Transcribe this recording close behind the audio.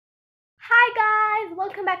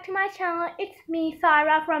welcome back to my channel. It's me,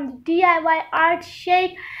 Sarah, from the DIY Art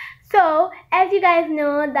Shake. So as you guys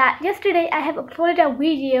know that yesterday I have uploaded a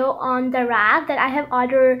video on Daraz that I have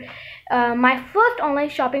ordered my first online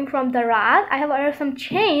shopping from Daraz. I have ordered some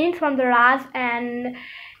chains from Daraz and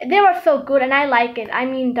they were so good and I like it. I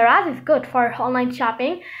mean, Daraz is good for online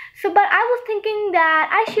shopping. But I was thinking that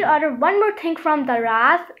I should order one more thing from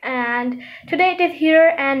Daraz, and today it is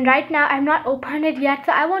here and right now I've not opened it yet,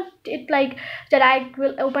 so I want it like that I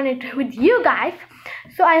will open it with you guys.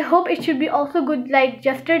 So I hope it should be also good like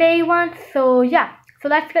yesterday one. So yeah, so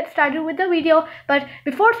let's get started with the video. But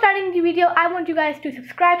before starting the video, I want you guys to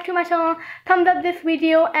subscribe to my channel, thumbs up this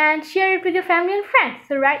video and share it with your family and friends.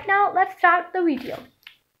 So right now let's start the video.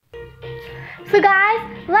 So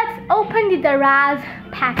guys, let's open the Daraz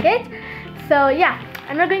package. So yeah,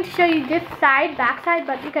 I'm not going to show you this side, back side,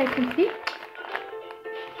 but you guys can see.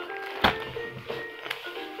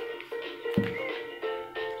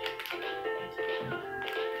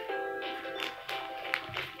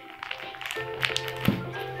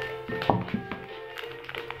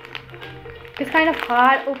 It's kind of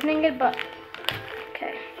hard opening it, but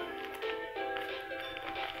okay.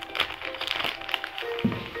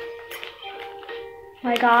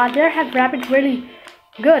 My god, they have wrapped it really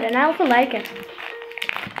good and I also like it.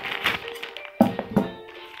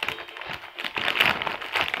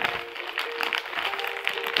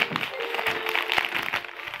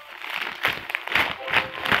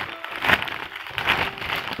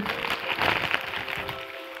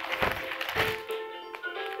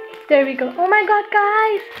 There we go. Oh my god,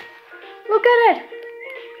 guys, look at it.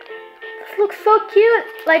 This looks so cute.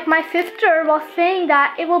 Like my sister was saying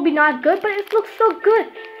that it will be not good, but it looks so good.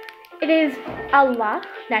 It is Allah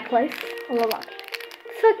necklace. Allah.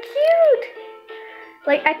 So cute.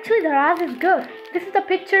 Like actually Daraz is good. This is the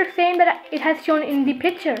picture same that it has shown in the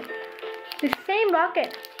picture. The same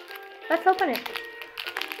rocket. Let's open it.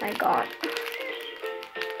 My god.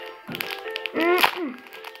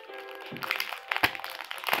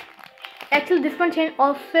 Actually this one chain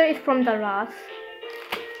also is from Daraz.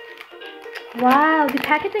 Wow, the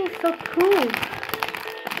packaging is so cool.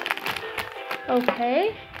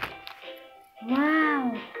 Okay.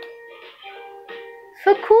 Wow.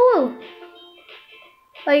 So cool.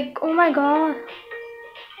 Like, oh my god.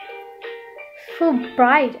 So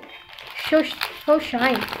bright. So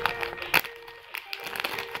shine.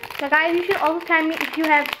 So guys, you should also tell me if you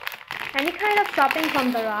have any kind of shopping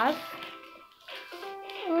from Daraz.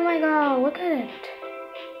 Oh my god, look at it.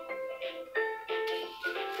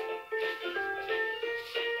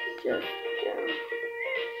 Just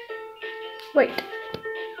wait.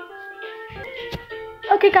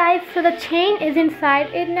 Okay guys, so the chain is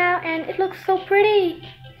inside it now and it looks so pretty.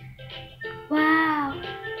 Wow.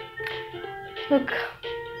 Look.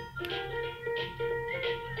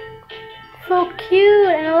 So cute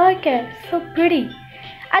and I like it. So pretty.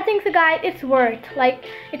 I think so guys, it's worth. Like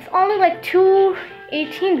it's only like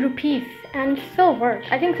 218 rupees and it's so worth.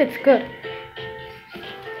 I think it's good.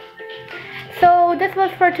 So this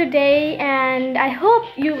was for today and I hope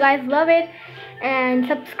you guys love it, and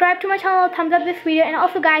subscribe to my channel, thumbs up this video, and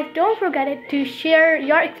also guys don't forget it to share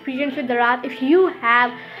your experience with Daraz. If you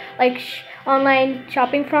have like online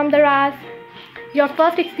shopping from Daraz, your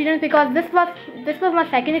first experience, because this was my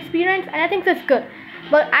second experience and I think it's good.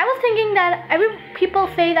 But I was thinking that people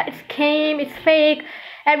say that it's scam, it's fake,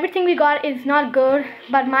 everything we got is not good,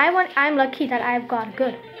 but my one I'm lucky that I've got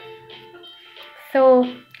good. So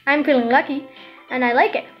I'm feeling lucky and I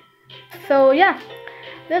like it. So yeah,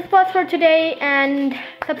 this was for today, and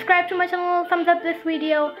subscribe to my channel, thumbs up this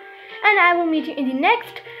video, and I will meet you in the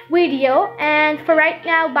next video. And for right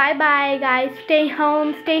now, bye bye guys. Stay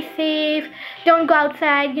home, stay safe, don't go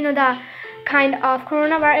outside. You know the kind of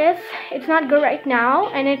coronavirus, it's not good right now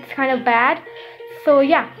and it's kind of bad. So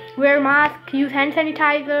yeah, wear mask, use hand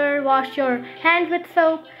sanitizer, wash your hands with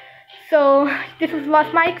soap. So this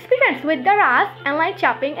was my experience with Daraz online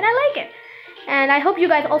shopping and I like it. And I hope you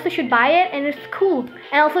guys also should buy it and it's cool.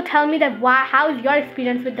 And also tell me that how is your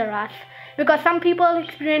experience with Daraz, because some people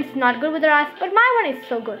experience not good with Daraz, but my one is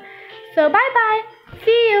so good. So bye bye.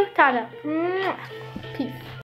 See you. Tada. Peace.